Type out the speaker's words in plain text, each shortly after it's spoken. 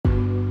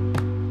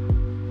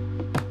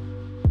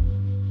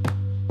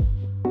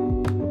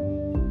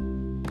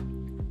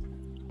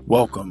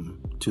Welcome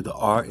to the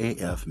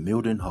RAF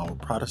Mildenhall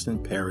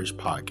Protestant Parish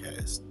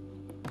Podcast.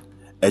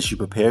 As you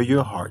prepare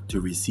your heart to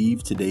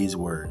receive today's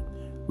word,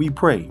 we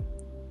pray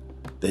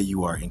that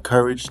you are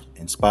encouraged,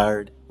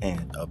 inspired,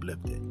 and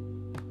uplifted.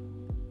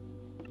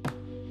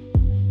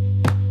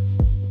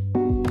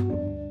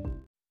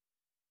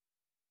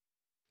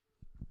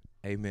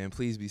 Amen.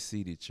 Please be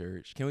seated,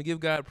 church. Can we give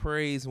God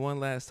praise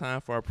one last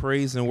time for our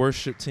praise and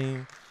worship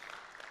team?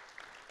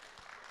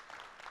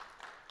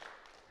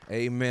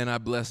 Amen. I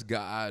bless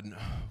God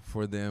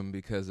for them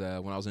because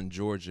when I was in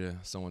Georgia,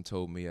 someone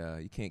told me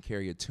you can't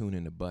carry a tune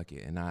in a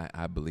bucket, and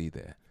I believe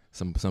that.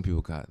 Some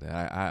people got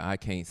that. I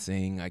can't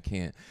sing. I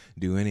can't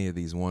do any of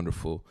these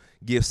wonderful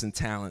gifts and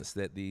talents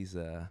that these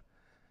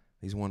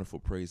wonderful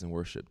praise and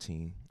worship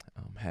team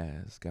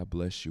has. God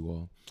bless you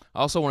all. I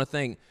also want to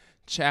thank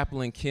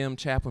Chaplain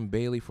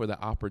Bailey for the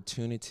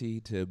opportunity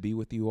to be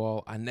with you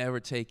all. I never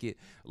take it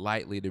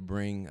lightly to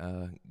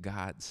bring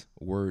God's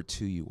word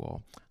to you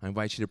all. I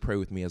invite you to pray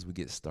with me as we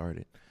get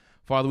started.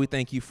 Father, we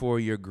thank you for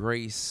your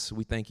grace.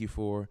 We thank you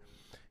for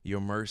your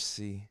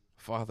mercy.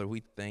 Father,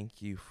 we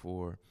thank you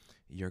for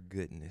your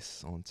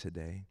goodness on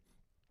today.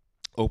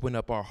 Open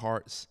up our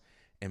hearts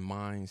and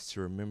minds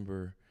to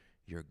remember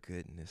your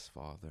goodness,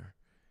 Father.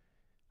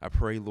 I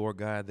pray, Lord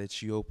God,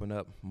 that you open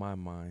up my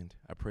mind.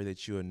 I pray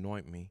that you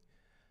anoint me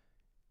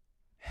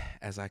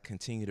as I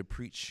continue to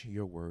preach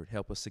your word.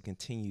 Help us to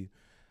continue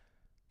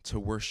to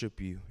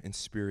worship you in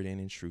spirit and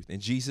in truth.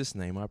 In Jesus'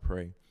 name I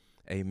pray.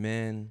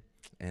 Amen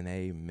and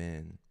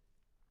amen.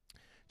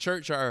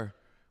 Church,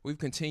 we've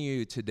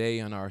continued today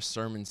on our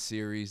sermon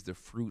series, The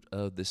Fruit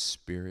of the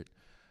Spirit.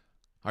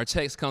 Our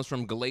text comes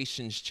from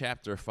Galatians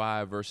chapter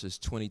 5, verses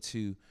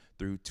 22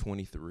 through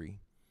 23.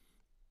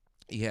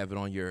 You have it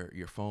on your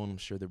phone. I'm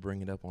sure they're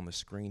bringing it up on the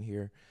screen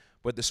here.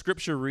 But the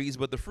scripture reads,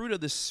 "But the fruit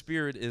of the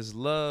Spirit is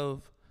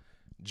love,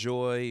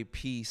 joy,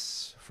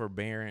 peace,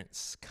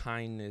 forbearance,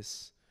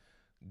 kindness,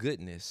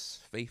 goodness,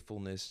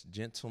 faithfulness,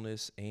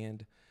 gentleness,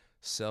 and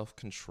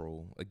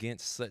self-control.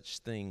 Against such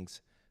things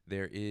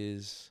there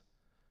is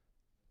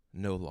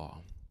no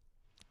law."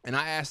 And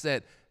I ask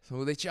that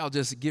so that y'all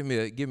just give me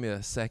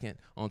a second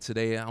on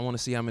today. I want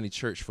to see how many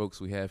church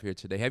folks we have here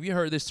today. Have you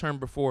heard this term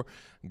before?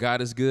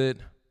 God is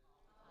good.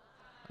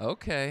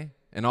 Okay.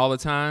 And all the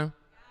time?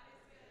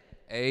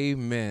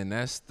 Amen.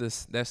 That's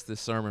the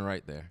sermon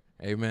right there.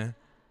 Amen.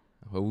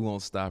 But we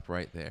won't stop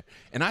right there.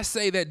 And I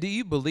say that, do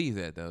you believe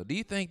that, though? Do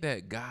you think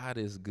that God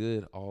is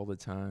good all the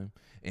time?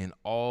 And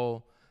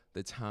all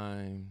the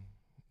time,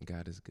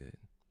 God is good.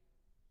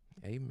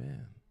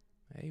 Amen.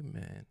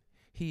 Amen.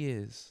 He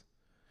is.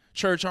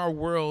 Church, our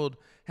world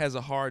has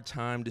a hard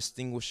time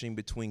distinguishing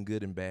between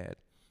good and bad.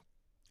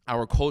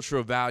 Our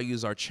cultural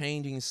values are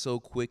changing so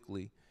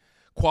quickly.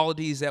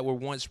 Qualities that were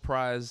once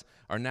prized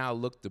are now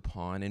looked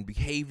upon, and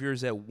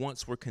behaviors that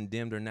once were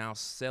condemned are now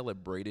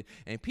celebrated,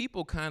 and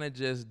people kind of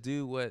just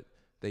do what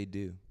they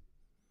do.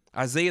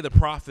 Isaiah the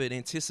prophet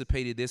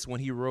anticipated this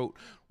when he wrote,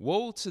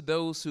 "Woe to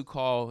those who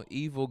call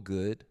evil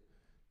good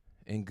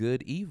and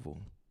good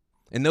evil,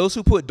 and those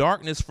who put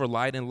darkness for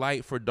light and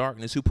light for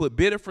darkness, who put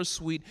bitter for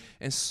sweet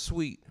and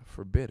sweet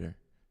for bitter."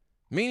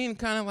 Meaning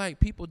kind of like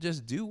people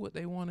just do what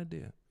they want to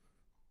do.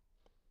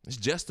 It's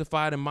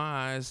justified in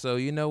my eyes, so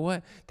you know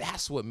what?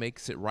 That's what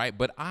makes it right.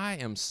 But I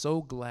am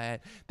so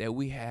glad that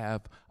we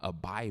have a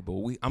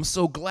Bible. I'm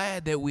so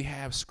glad that we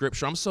have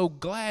Scripture. I'm so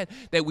glad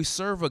that we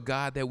serve a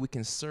God that we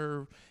can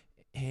serve,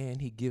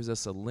 and he gives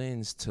us a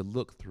lens to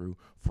look through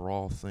for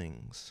all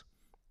things.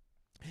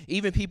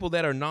 Even people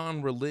that are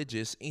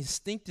non-religious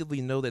instinctively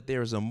know that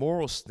there is a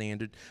moral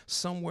standard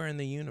somewhere in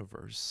the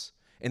universe,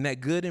 and that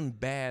good and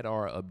bad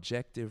are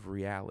objective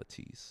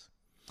realities.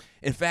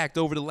 In fact,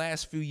 over the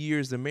last few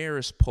years, the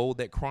Marist poll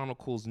that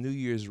chronicles New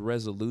Year's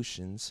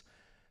resolutions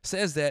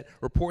says that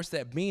reports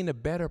that being a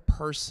better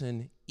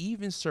person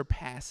even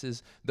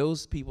surpasses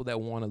those people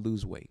that want to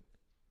lose weight.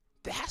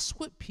 That's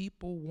what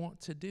people want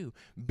to do.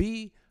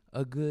 Be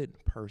a good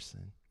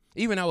person.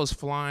 Even I was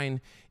flying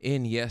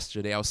in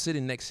yesterday. I was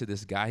sitting next to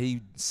this guy.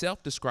 He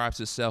self-describes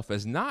himself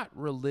as not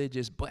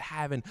religious, but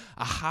having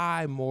a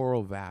high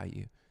moral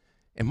value.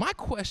 And my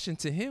question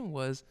to him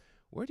was,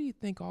 where do you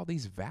think all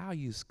these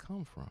values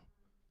come from?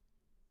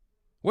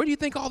 Where do you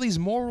think all these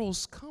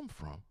morals come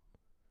from?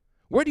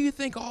 Where do you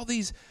think all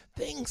these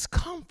things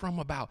come from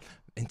about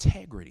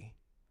integrity?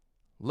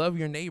 Love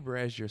your neighbor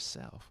as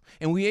yourself.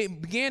 And we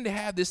began to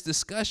have this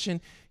discussion.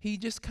 He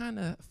just kind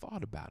of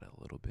thought about it a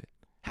little bit.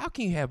 How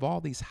can you have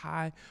all these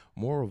high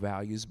moral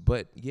values,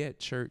 but yet,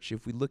 church,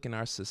 if we look in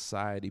our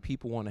society,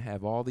 people want to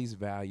have all these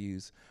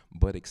values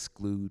but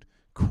exclude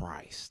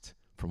Christ,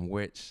 from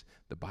which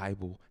the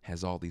Bible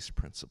has all these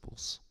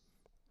principles.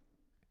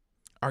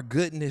 Our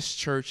goodness,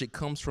 church, it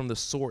comes from the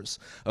source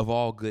of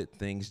all good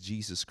things,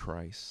 Jesus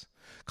Christ.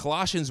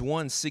 Colossians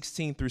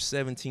 1:16 through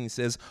 17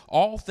 says,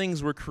 "All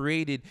things were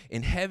created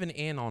in heaven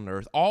and on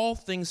earth, all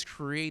things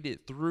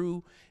created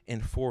through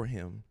and for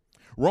him."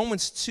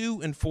 Romans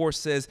 2:4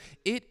 says,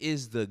 "It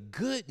is the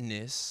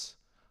goodness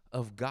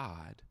of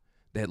God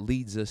that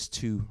leads us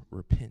to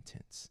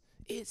repentance."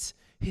 It's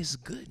his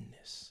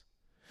goodness.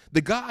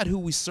 The God who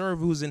we serve,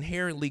 who is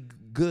inherently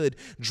good,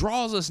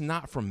 draws us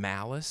not from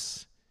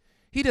malice.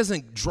 He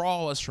doesn't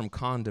draw us from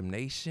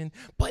condemnation,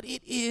 but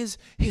it is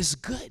his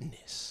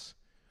goodness.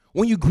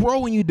 When you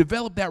grow and you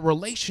develop that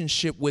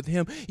relationship with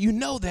him, you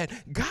know that,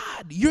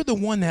 God, you're the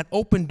one that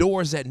opened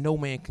doors that no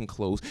man can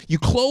close. You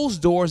close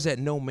doors that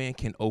no man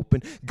can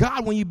open.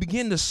 God, when you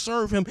begin to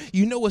serve him,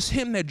 you know it's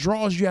him that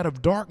draws you out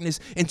of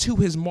darkness into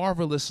his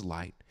marvelous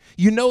light.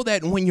 You know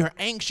that when you're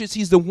anxious,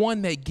 he's the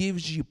one that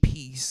gives you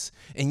peace.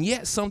 And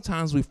yet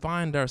sometimes we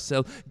find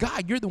ourselves,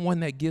 God, you're the one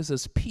that gives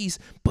us peace,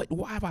 but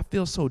why do I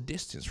feel so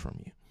distant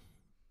from you?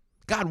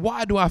 God,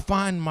 why do I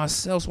find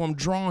myself when I'm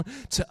drawn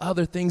to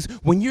other things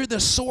when you're the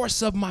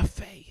source of my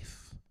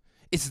faith?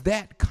 It's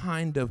that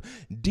kind of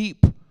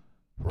deep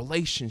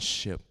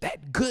relationship,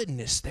 that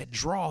goodness that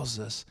draws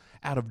us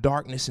out of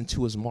darkness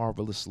into his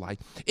marvelous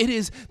light. It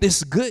is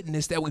this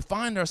goodness that we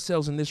find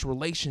ourselves in this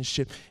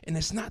relationship, and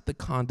it's not the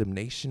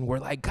condemnation. We're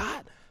like,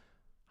 God,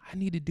 I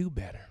need to do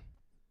better.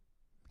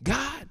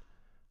 God,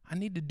 I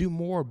need to do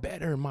more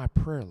better in my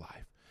prayer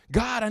life.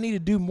 God, I need to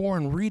do more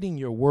in reading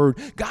your word.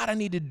 God, I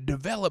need to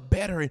develop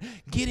better in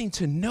getting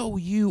to know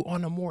you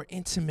on a more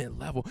intimate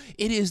level.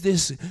 It is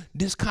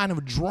this kind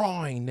of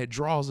drawing that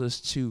draws us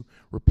to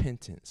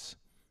repentance.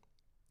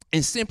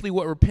 And simply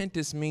what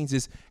repentance means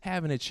is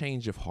having a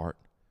change of heart,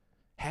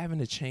 having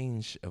a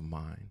change of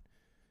mind.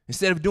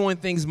 Instead of doing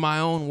things my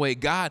own way,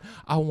 God,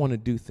 I want to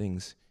do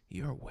things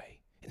your way.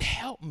 And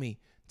help me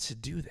to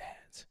do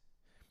that.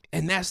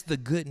 And that's the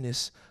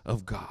goodness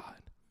of God.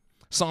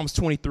 Psalms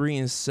 23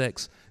 and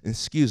 6,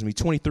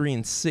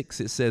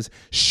 it says,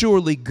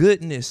 surely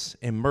goodness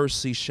and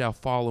mercy shall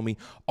follow me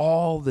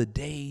all the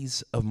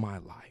days of my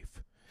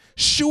life.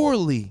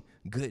 Surely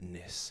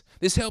goodness.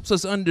 This helps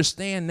us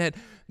understand that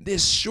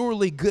this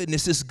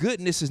goodness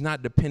is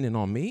not dependent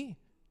on me.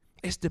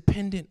 It's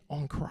dependent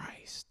on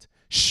Christ.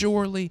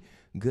 Surely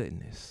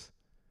goodness.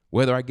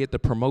 Whether I get the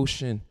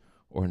promotion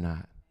or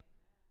not.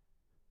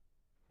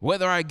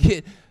 Whether I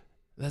get,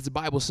 as the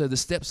Bible says, the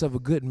steps of a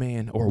good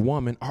man or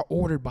woman are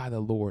ordered by the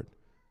Lord.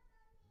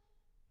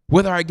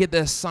 Whether I get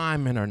the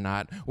assignment or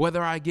not,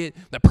 whether I get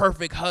the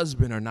perfect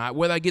husband or not,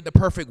 whether I get the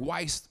perfect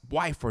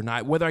wife or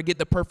not, whether I get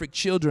the perfect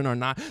children or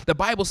not, the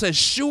Bible says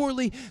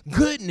surely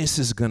goodness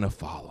is going to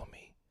follow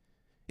me.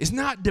 It's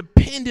not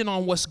dependent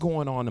on what's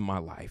going on in my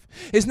life.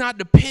 It's not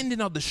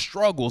dependent on the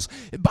struggles.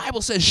 The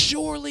Bible says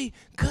surely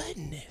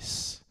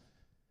goodness.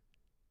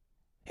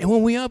 And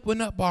when we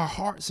open up our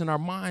hearts and our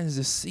minds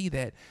to see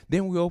that,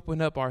 then we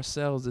open up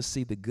ourselves to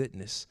see the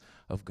goodness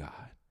of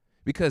God.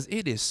 Because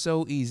it is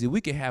so easy.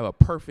 We can have a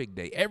perfect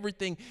day.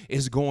 Everything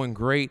is going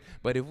great.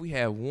 But if we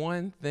have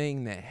one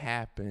thing that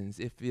happens,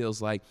 it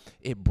feels like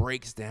it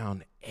breaks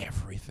down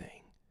everything.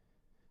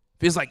 It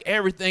feels like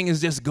everything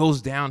just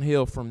goes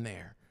downhill from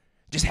there.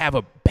 Just have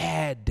a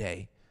bad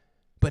day.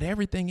 But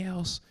everything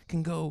else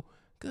can go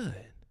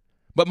good.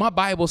 But my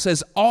Bible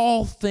says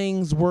all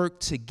things work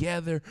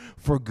together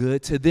for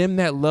good to them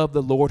that love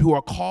the Lord, who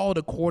are called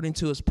according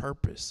to his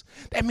purpose.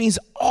 That means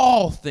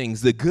all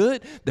things, the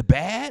good, the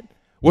bad,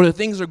 whether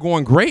things are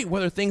going great,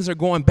 whether things are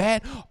going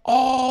bad,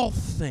 all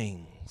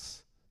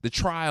things, the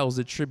trials,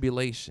 the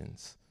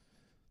tribulations,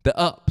 the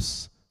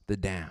ups, the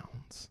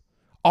downs,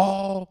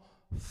 all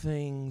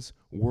things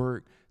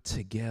work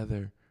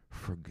together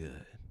for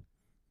good.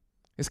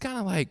 It's kind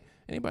of like,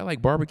 anybody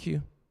like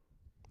barbecue?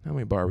 How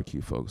many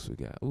barbecue folks we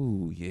got?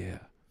 Ooh, yeah.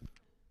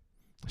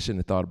 I shouldn't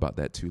have thought about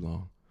that too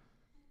long.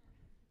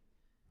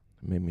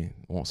 Made me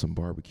want some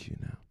barbecue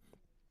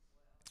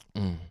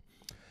now.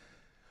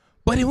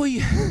 But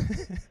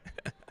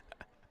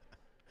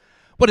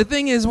but the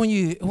thing is,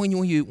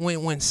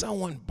 when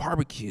someone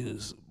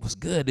barbecues what's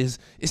good is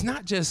it's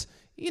not just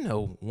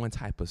one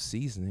type of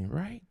seasoning,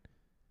 right?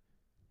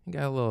 You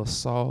got a little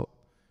salt,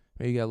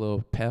 maybe you got a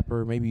little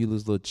pepper, maybe you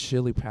use a little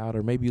chili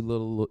powder, maybe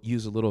you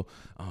use a little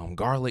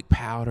garlic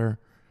powder,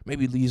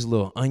 maybe you use a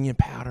little onion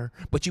powder.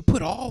 But you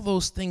put all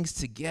those things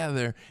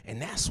together,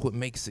 and that's what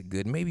makes it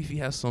good. Maybe if you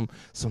have some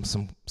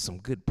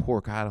good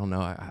pork, I don't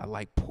know, I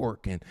like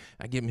pork, and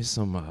I give me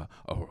some a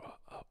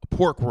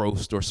pork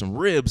roast or some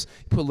ribs,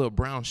 you put a little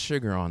brown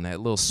sugar on that, a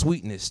little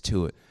sweetness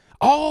to it.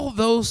 All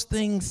those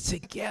things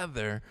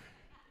together.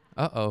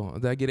 Uh-oh,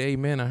 did I get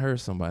amen? I heard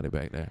somebody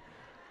back there.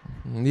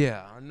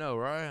 Yeah, I know,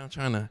 right? I'm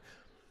trying to.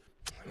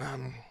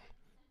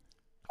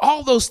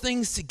 All those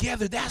things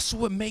together, that's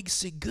what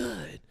makes it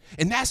good.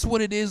 And that's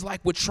what it is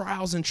like with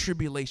trials and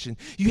tribulation.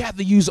 You have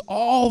to use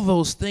all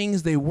those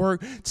things. They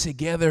work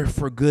together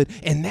for good.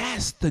 And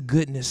that's the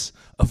goodness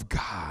of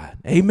God.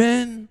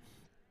 Amen?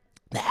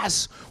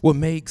 That's what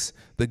makes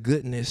the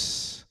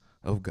goodness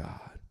of God.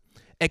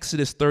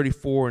 Exodus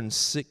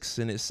 34:6,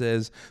 and it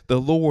says, the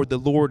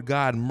Lord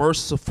God,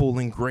 merciful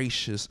and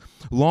gracious,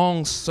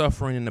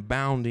 long-suffering and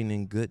abounding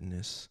in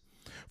goodness.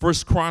 1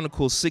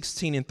 Chronicles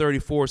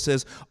 16:34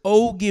 says,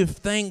 oh, give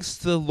thanks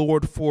to the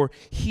Lord, for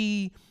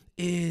he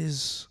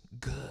is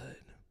good.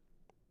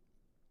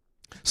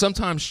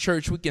 Sometimes,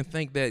 church, we can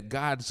think that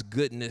God's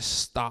goodness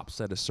stops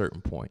at a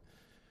certain point.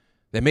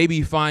 That maybe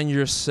you find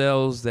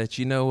yourselves that,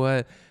 you know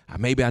what,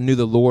 maybe I knew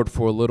the Lord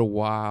for a little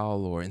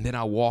while, and then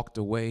I walked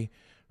away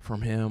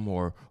from him,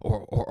 or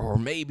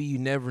maybe you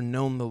never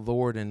known the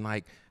Lord and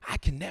like, I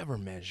can never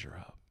measure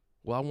up.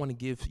 Well, I want to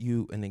give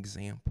you an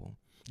example.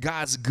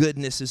 God's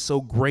goodness is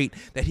so great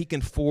that he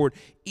can forward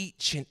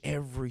each and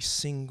every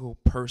single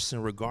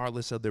person,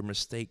 regardless of their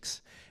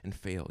mistakes and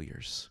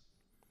failures.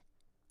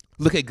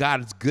 Look at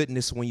God's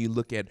goodness when you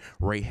look at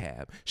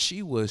Rahab.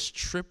 She was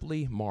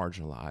triply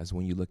marginalized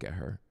when you look at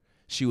her.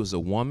 She was a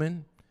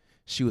woman,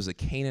 she was a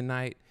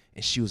Canaanite,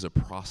 and she was a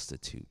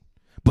prostitute.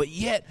 But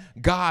yet,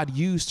 God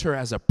used her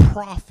as a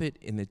prophet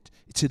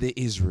to the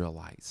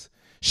Israelites.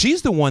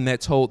 She's the one that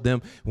told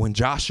them when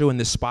Joshua and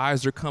the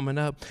spies are coming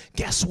up,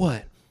 guess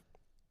what?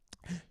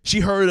 She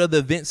heard of the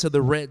events of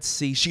the Red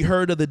Sea. She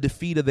heard of the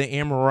defeat of the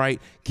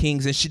Amorite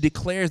kings, and she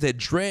declares that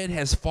dread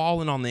has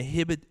fallen on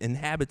the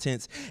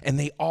inhabitants, and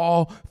they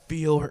all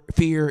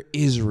fear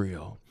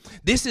Israel.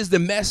 This is the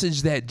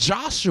message that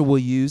Joshua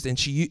used,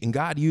 and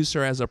God used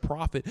her as a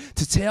prophet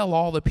to tell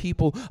all the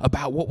people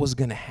about what was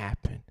going to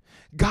happen.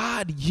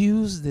 God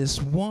used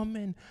this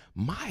woman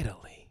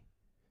mightily.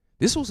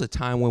 This was a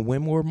time when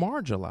women were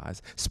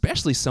marginalized,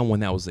 especially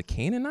someone that was a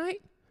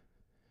Canaanite.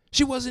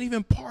 She wasn't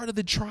even part of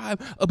the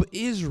tribe of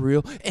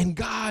Israel, and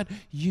God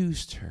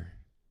used her.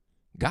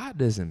 God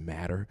doesn't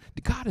matter.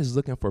 God is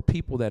looking for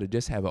people that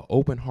just have an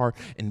open heart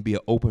and be an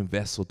open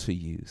vessel to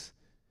use.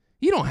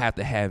 You don't have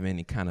to have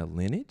any kind of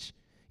lineage.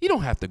 You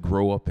don't have to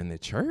grow up in the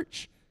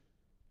church.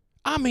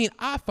 I mean,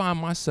 I find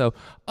myself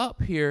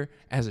up here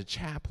as a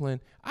chaplain.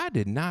 I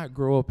did not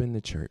grow up in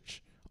the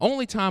church.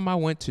 Only time I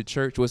went to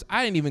church was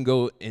I didn't even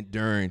go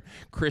during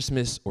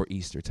Christmas or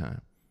Easter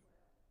time.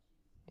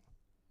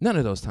 None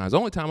of those times. The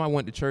only time I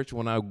went to church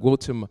when I go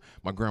to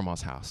my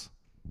grandma's house.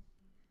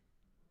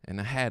 And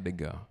I had to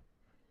go.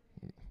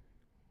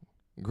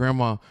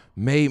 Grandma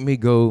made me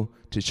go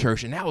to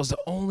church, and that was the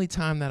only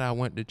time that I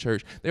went to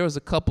church. There was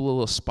a couple of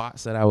little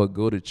spots that I would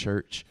go to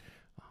church,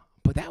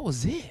 but that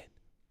was it.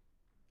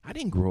 I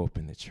didn't grow up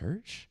in the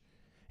church.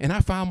 And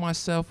I found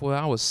myself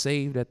I was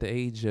saved at the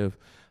age of,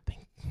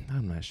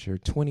 I'm not sure,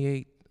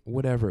 28,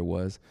 whatever it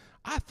was.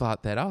 I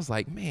thought that, I was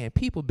like, man,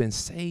 people have been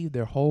saved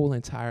their whole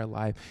entire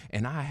life,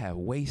 and I have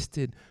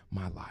wasted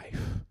my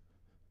life.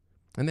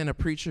 And then a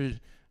preacher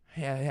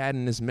had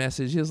in this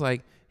message, he was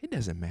like, it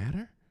doesn't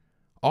matter.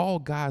 All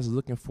God's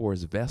looking for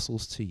is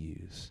vessels to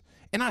use.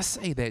 And I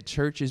say that,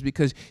 churches,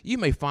 because you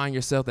may find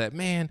yourself that,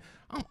 man,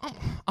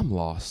 I'm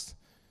lost.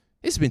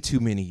 It's been too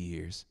many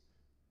years.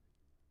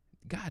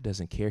 God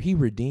doesn't care. He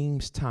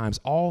redeems times.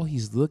 All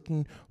he's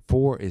looking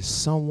for is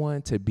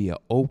someone to be an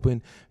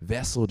open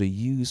vessel to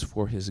use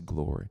for his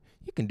glory.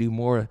 You can do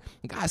more.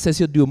 God says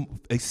he'll do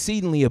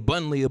exceedingly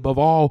abundantly above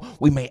all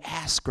we may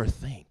ask or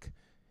think.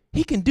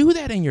 He can do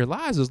that in your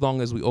lives as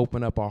long as we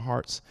open up our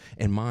hearts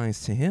and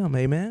minds to him.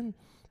 Amen.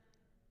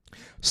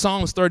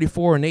 Psalms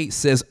 34:8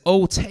 says,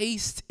 "Oh,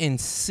 taste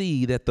and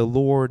see that the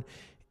Lord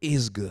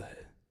is good."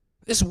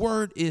 This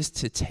word is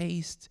to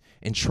taste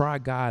and try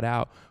God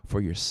out for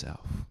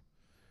yourself.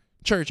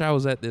 Church, I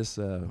was at this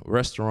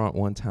restaurant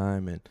one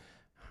time, and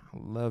I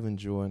love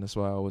enjoying. That's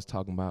why I was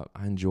talking about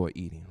I enjoy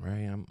eating,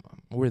 right?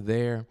 We're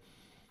there,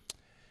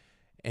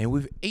 and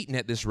we've eaten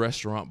at this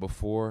restaurant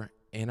before,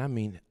 and I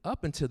mean,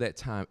 up until that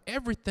time,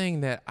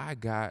 everything that I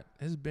got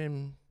has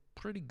been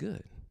pretty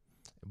good.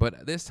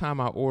 But this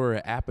time I ordered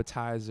an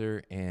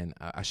appetizer, and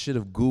I should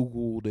have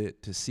Googled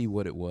it to see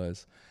what it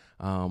was,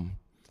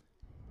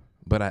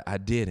 but I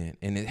didn't.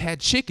 And it had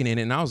chicken in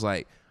it, and I was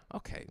like,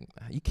 okay,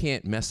 you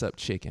can't mess up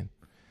chicken.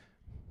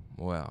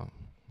 Well,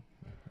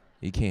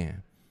 you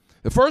can.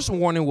 The first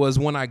warning was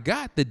when I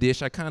got the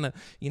dish, I kind of,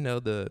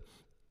 the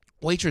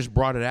waitress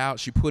brought it out.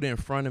 She put it in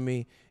front of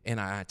me, and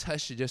I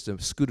touched it just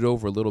to scoot it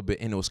over a little bit,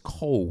 and it was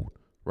cold,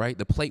 right?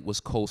 The plate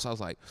was cold, so I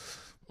was like,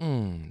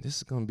 this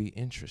is going to be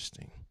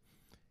interesting.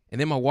 And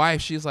then my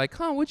wife, she was like,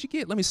 what'd you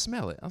get? Let me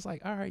smell it. I was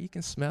like, all right, you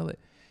can smell it.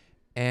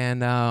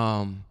 And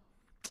I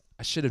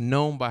should have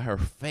known by her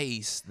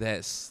face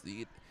that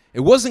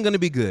it wasn't going to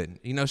be good.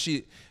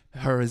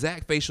 Her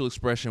exact facial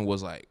expression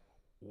was like,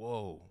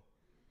 whoa.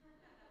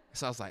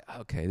 So I was like,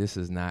 okay, this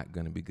is not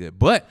going to be good.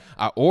 But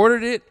I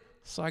ordered it,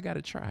 so I got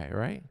to try it,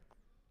 right?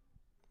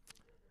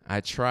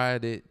 I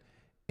tried it,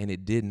 and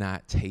it did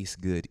not taste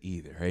good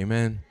either.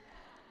 Amen.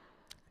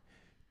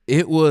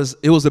 It was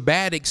a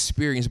bad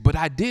experience, but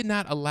I did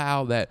not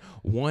allow that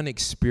one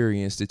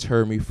experience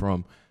deter me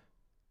from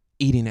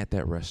eating at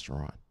that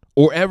restaurant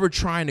or ever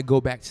trying to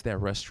go back to that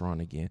restaurant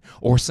again,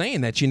 or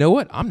saying that, you know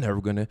what, I'm never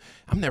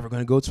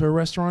gonna go to a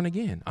restaurant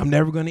again. I'm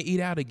never gonna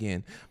eat out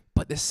again.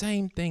 But the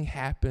same thing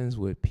happens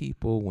with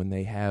people when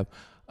they have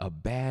a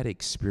bad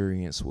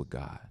experience with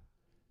God.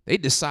 They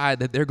decide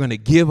that they're going to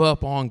give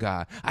up on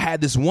God. I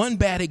had this one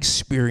bad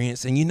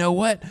experience, and you know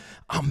what?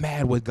 I'm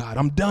mad with God.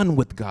 I'm done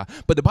with God.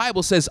 But the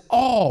Bible says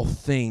all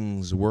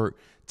things work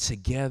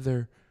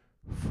together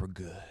for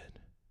good.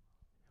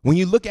 When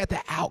you look at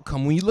the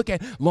outcome, when you look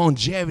at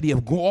longevity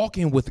of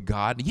walking with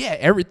God, yeah,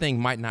 everything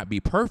might not be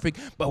perfect,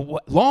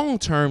 but long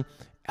term,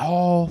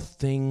 all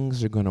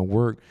things are going to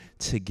work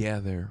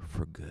together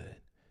for good.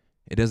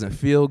 It doesn't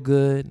feel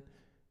good.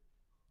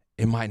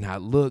 It might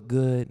not look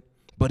good,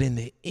 but in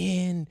the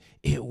end,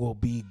 it will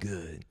be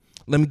good.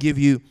 Let me give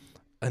you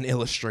an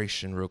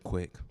illustration real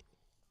quick.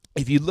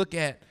 If you look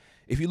at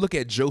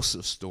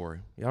Joseph's story,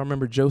 y'all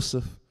remember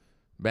Joseph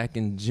back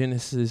in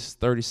Genesis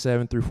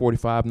 37 through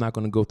 45? I'm not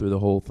going to go through the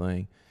whole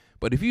thing.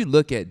 But if you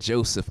look at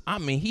Joseph, I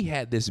mean, he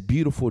had this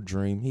beautiful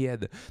dream. He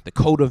had the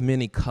coat of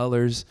many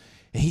colors.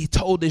 And he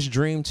told this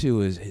dream to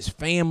his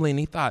family, and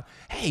he thought,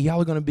 hey,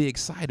 y'all are going to be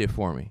excited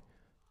for me.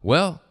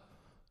 Well,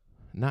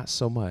 not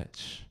so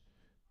much.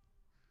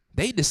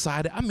 They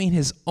decided,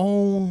 his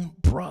own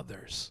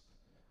brothers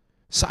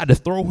decided to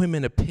throw him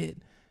in a pit.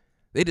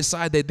 They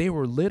decided that they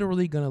were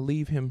literally going to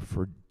leave him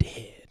for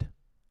dead.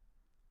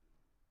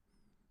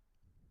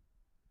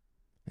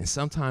 And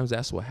sometimes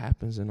that's what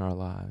happens in our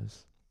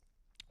lives.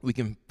 We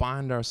can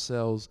find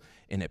ourselves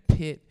in a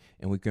pit,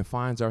 and we can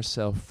find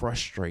ourselves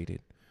frustrated.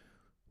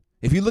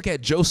 If you look at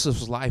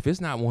Joseph's life,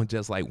 it's not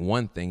just like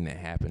one thing that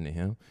happened to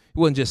him. He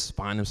wasn't just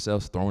find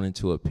himself thrown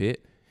into a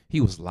pit. He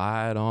was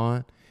lied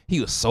on.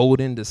 He was sold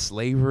into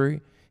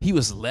slavery. He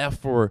was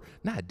left for,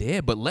 not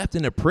dead, but left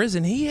in a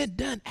prison. He had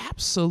done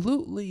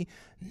absolutely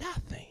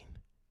nothing.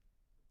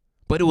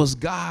 But it was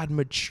God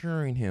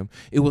maturing him.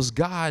 It was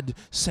God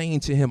saying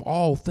to him,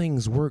 all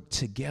things work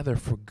together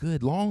for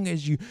good, long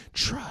as you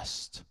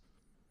trust,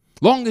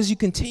 long as you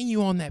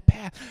continue on that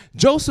path.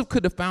 Joseph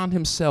could have found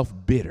himself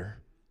bitter.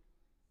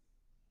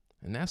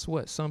 And that's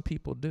what some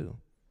people do,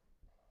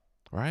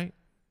 right?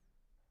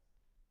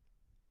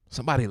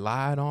 Somebody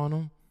lied on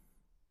him.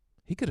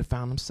 He could have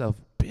found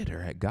himself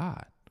bitter at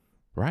God,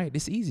 right?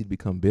 It's easy to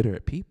become bitter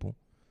at people.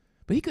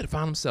 But he could have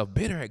found himself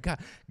bitter at God.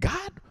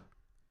 God,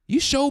 you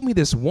showed me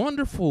this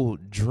wonderful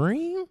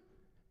dream,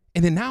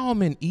 and then now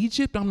I'm in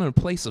Egypt. I'm in a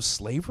place of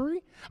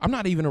slavery. I'm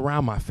not even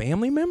around my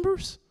family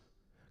members.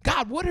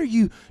 God, what are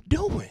you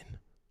doing?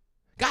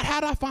 God,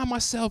 how did I find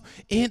myself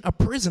in a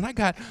prison? I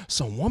got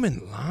some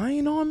woman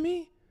lying on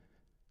me.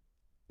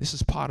 This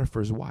is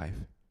Potiphar's wife.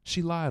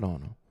 She lied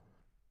on him.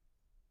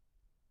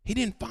 He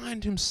didn't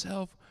find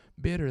himself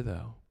bitter,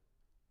 though.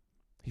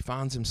 He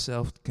finds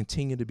himself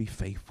continue to be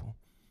faithful.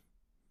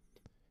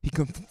 He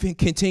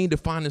continued to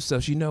find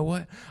himself, you know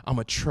what? I'm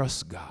going to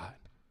trust God.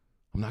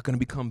 I'm not going to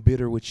become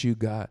bitter with you,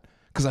 God,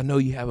 because I know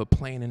you have a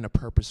plan and a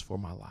purpose for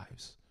my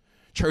lives.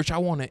 Church, I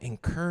want to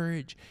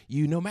encourage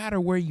you, no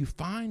matter where you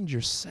find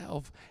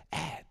yourself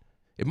at.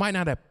 It might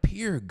not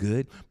appear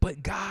good,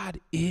 but God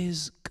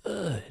is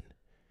good.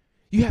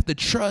 You have to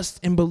trust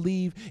and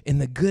believe in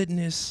the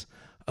goodness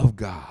of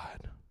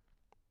God.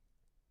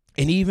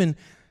 And even,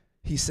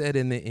 he said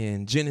in the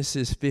end,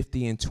 Genesis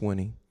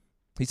 50:20,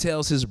 he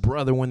tells his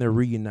brother when they're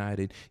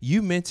reunited,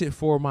 you meant it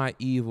for my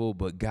evil,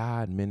 but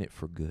God meant it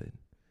for good.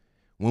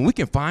 When we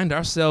can find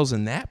ourselves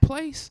in that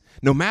place,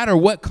 no matter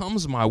what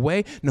comes my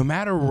way, no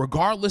matter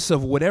regardless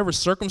of whatever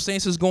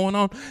circumstances going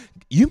on,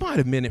 you might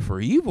have meant it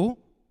for evil,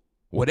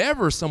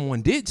 whatever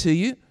someone did to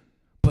you,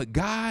 but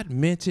God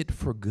meant it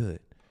for good.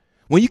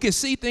 When you can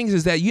see things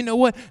as that, you know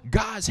what?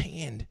 God's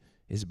hand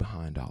is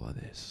behind all of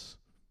this.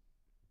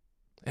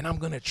 And I'm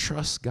going to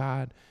trust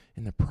God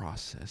in the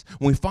process.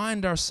 When we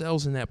find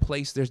ourselves in that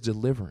place, there's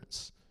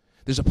deliverance.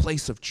 There's a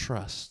place of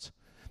trust.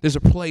 There's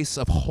a place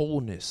of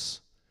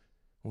wholeness.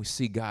 We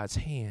see God's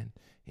hand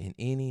in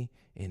any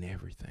and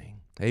everything.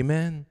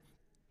 Amen?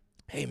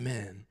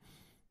 Amen.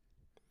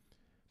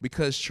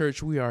 Because,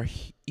 church, we are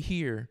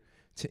here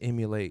to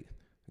emulate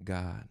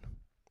God.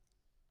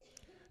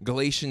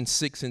 Galatians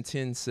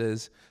 6:10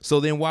 says, so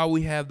then while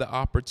we have the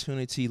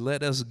opportunity,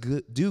 let us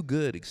do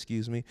good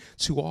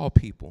to all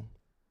people.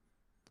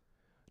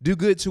 Do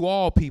good to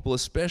all people,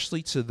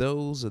 especially to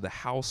those of the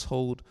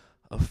household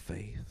of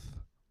faith.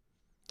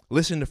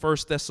 Listen to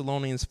 1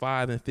 Thessalonians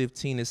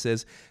 5:15. It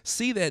says,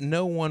 see that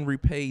no one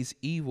repays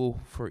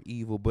evil for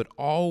evil, but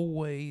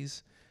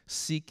always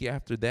seek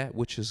after that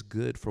which is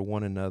good for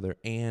one another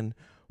and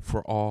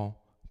for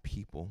all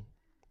people.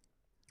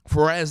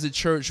 For as the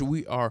church,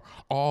 we are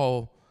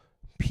all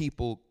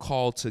people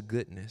called to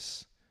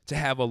goodness, to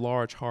have a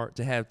large heart,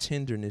 to have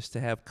tenderness, to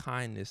have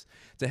kindness,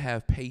 to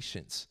have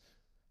patience,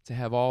 to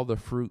have all the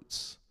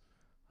fruits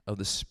of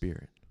the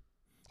Spirit.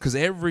 Because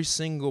every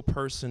single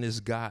person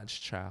is God's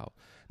child,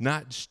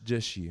 not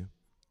just you.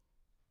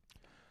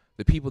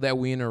 The people that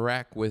we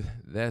interact with,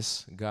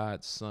 that's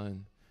God's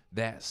son.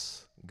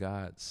 That's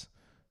God's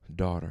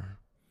daughter.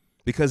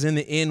 Because in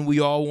the end, we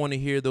all want to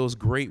hear those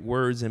great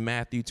words in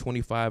Matthew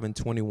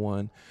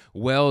 25:21.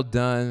 Well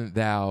done,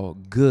 thou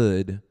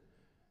good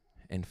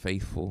and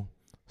faithful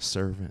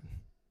servant.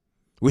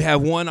 We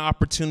have one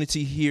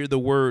opportunity to hear the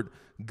word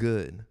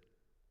good.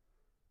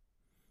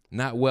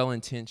 Not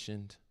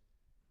well-intentioned,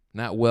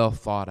 not well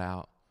thought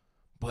out,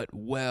 but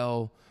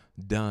well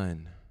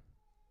done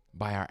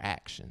by our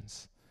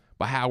actions,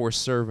 by how we're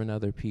serving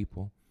other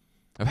people,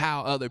 of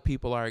how other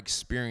people are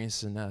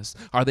experiencing us.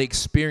 Are they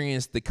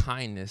experiencing the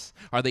kindness?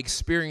 Are they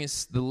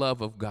experiencing the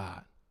love of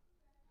God?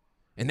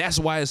 And that's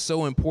why it's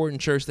so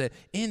important, church, that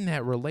in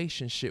that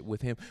relationship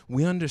with him,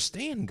 we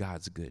understand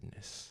God's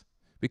goodness.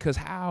 Because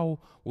how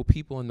will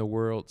people in the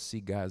world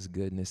see God's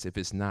goodness if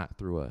it's not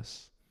through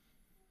us?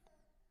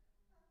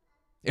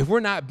 If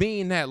we're not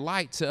being that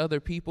light to other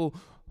people,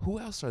 who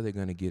else are they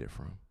going to get it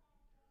from?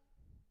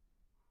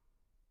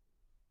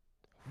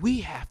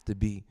 We have to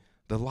be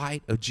the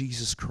light of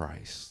Jesus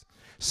Christ.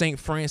 St.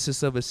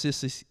 Francis of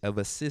Assisi,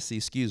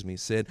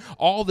 said,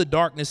 all the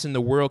darkness in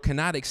the world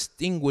cannot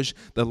extinguish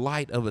the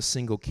light of a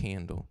single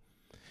candle.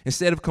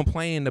 Instead of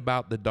complaining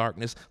about the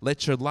darkness,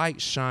 let your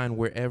light shine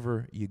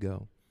wherever you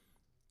go.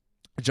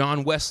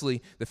 John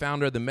Wesley, the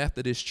founder of the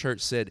Methodist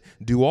Church, said,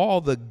 do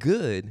all the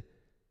good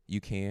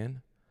you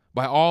can,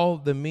 by all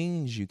the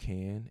means you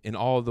can, in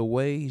all the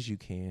ways you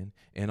can,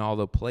 in all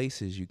the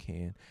places you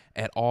can,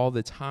 at all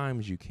the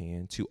times you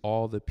can, to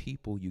all the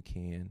people you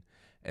can,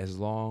 as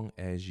long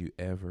as you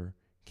ever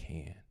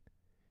can.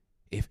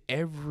 If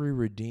every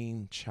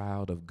redeemed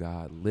child of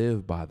God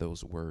lived by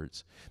those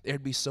words,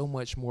 there'd be so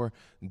much more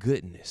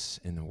goodness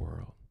in the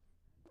world.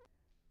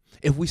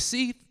 If we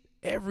see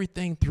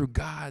everything through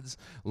God's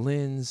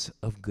lens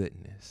of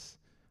goodness,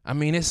 I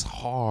mean, it's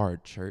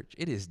hard, church.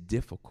 It is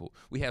difficult.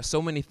 We have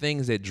so many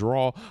things that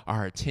draw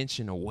our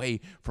attention away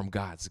from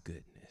God's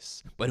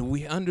goodness. But if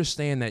we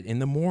understand that in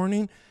the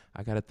morning,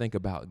 I got to think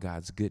about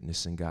God's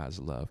goodness and God's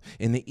love.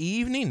 In the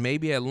evening,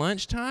 maybe at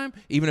lunchtime,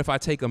 even if I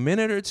take a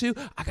minute or two,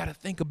 I got to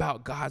think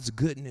about God's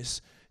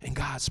goodness and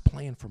God's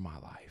plan for my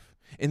life.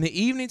 In the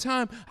evening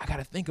time, I got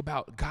to think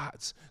about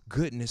God's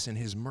goodness and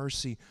his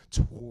mercy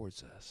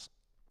towards us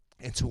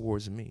and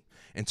towards me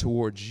and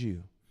towards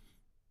you.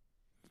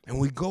 And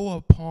we go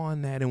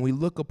upon that and we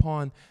look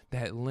upon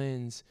that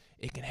lens,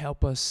 it can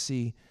help us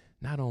see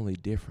not only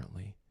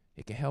differently,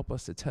 it can help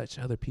us to touch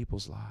other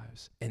people's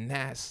lives. And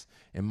that's,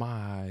 in my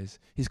eyes,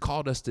 he's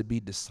called us to be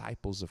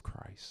disciples of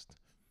Christ.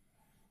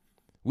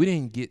 We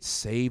didn't get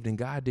saved, and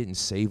God didn't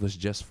save us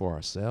just for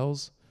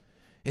ourselves.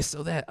 It's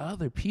so that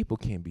other people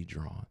can be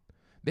drawn.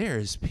 There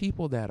is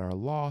people that are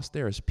lost.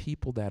 There is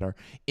people that are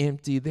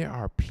empty. There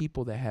are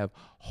people that have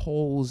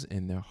holes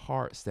in their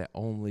hearts that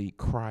only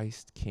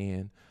Christ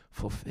can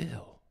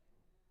fulfill.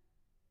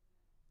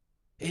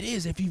 It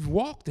is. If you've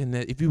walked in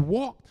that, if you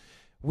walked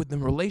with the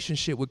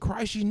relationship with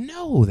Christ, you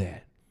know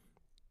that.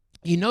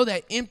 You know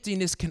that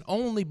emptiness can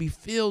only be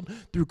filled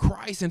through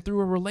Christ and through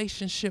a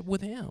relationship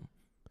with him.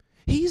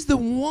 He's the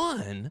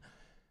one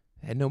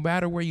that no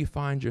matter where you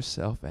find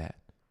yourself at,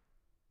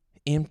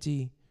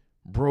 empty,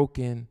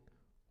 broken,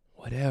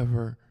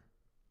 whatever,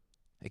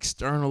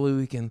 externally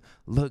we can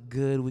look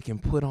good, we can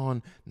put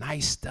on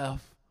nice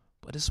stuff,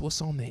 but it's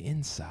what's on the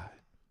inside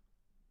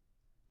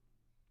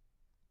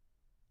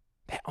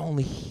that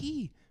only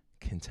he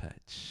can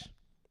touch.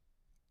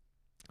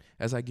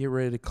 As I get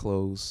ready to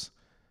close,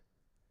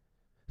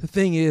 the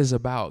thing is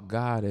about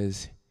God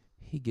is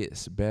he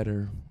gets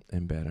better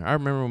and better. I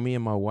remember when me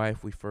and my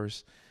wife, we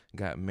first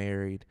got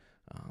married,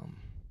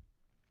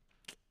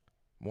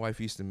 my wife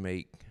used to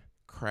make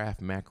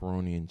Kraft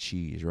macaroni and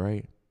cheese,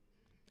 right?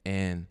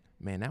 And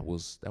man, that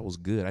was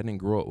good. I didn't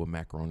grow up with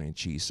macaroni and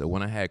cheese. So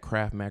when I had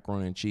Kraft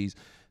macaroni and cheese,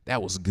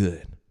 that was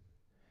good.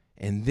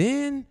 And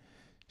then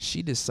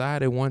she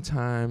decided one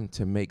time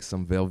to make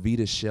some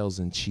Velveeta shells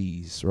and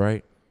cheese,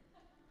 right?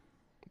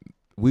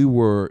 We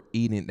were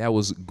eating, that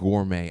was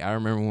gourmet. I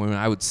remember when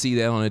I would see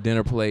that on a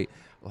dinner plate,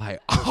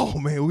 like, oh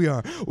man,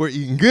 we're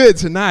eating good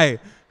tonight.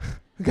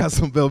 We got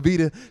some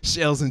Velveeta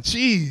shells and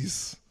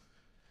cheese.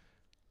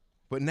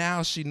 But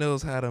now she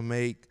knows how to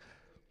make,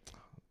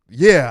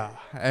 yeah,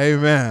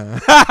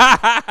 amen.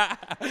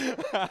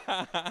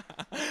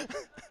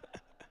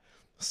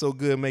 So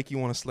good, make you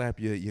want to slap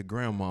your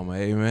grandmama,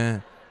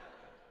 amen.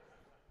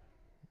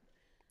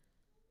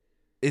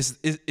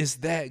 It's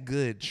that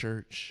good,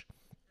 church.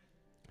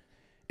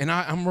 And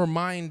I'm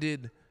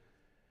reminded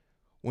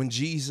when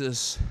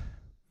Jesus,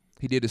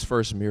 he did his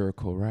first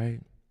miracle, right?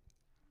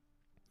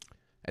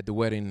 At the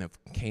wedding of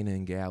Cana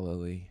in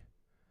Galilee.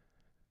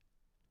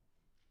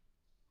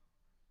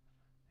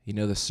 You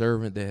know, the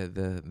servant,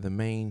 the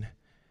main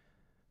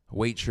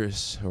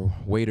waitress or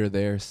waiter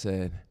there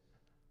said,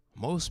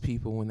 most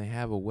people, when they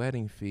have a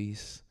wedding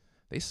feast,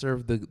 they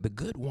serve the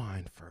good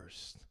wine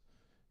first.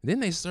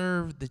 Then they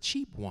serve the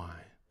cheap wine.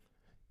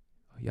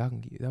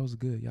 That was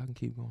good. Y'all can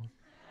keep going.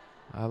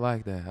 I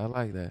like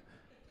that.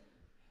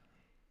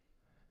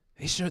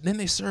 Then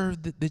they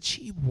serve the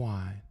cheap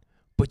wine.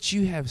 But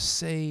you have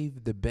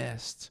saved the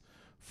best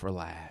for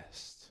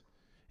last.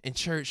 In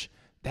church,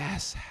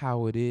 that's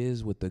how it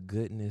is with the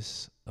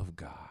goodness of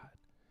God.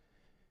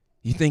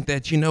 You think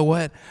that, you know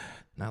what?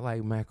 Not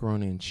like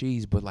macaroni and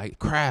cheese, but like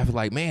Kraft,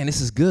 like, man,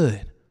 this is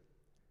good.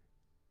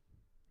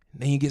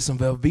 Then you get some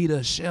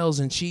Velveeta shells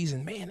and cheese,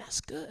 and man, that's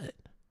good.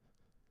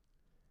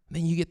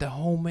 Then you get the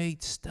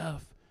homemade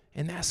stuff,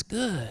 and that's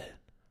good.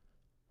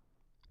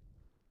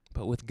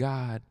 But with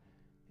God,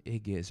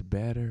 it gets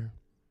better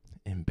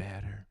and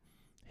better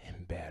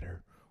and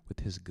better with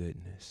his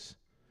goodness.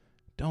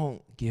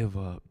 Don't give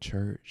up,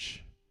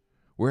 church.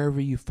 Wherever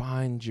you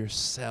find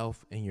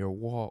yourself in your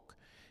walk,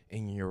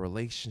 in your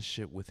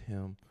relationship with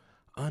him,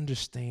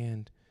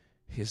 understand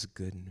his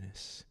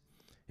goodness.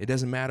 It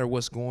doesn't matter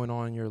what's going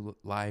on in your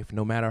life,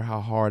 no matter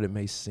how hard it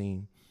may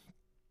seem.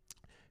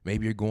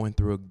 Maybe you're going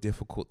through a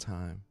difficult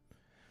time.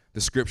 The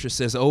scripture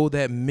says, oh,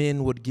 that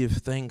men would give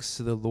thanks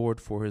to the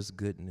Lord for his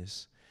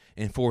goodness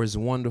and for his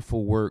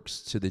wonderful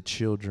works to the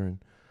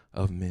children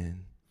of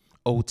men.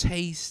 Oh,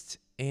 taste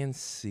and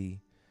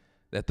see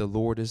that the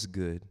Lord is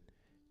good,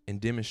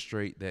 and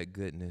demonstrate that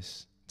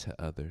goodness to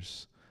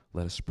others.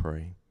 Let us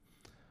pray.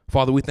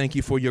 Father, we thank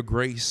you for your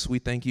grace. We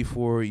thank you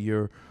for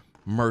your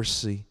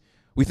mercy.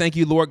 We thank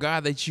you, Lord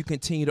God, that you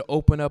continue to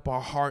open up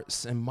our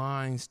hearts and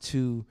minds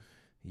to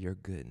your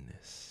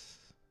goodness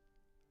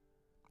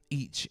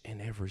each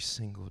and every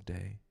single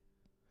day.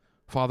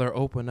 Father,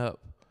 open up,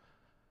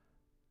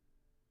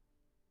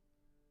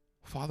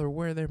 Father,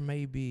 where there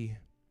may be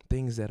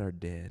things that are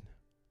dead.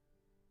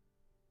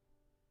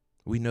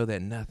 We know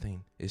that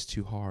nothing is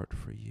too hard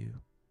for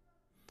you.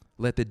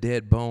 Let the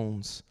dead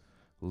bones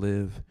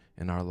live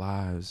in our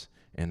lives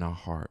and our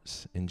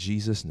hearts. In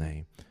Jesus'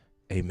 name,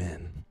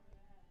 amen.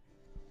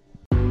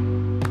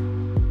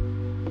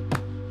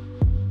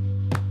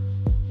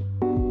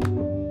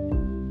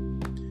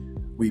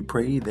 We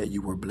pray that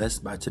you were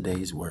blessed by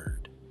today's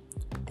word.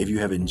 If you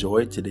have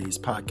enjoyed today's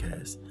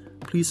podcast,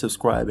 please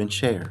subscribe and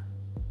share.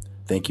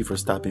 Thank you for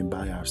stopping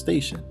by our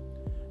station.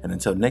 And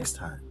until next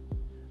time,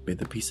 may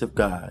the peace of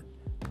God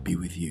be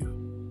with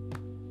you.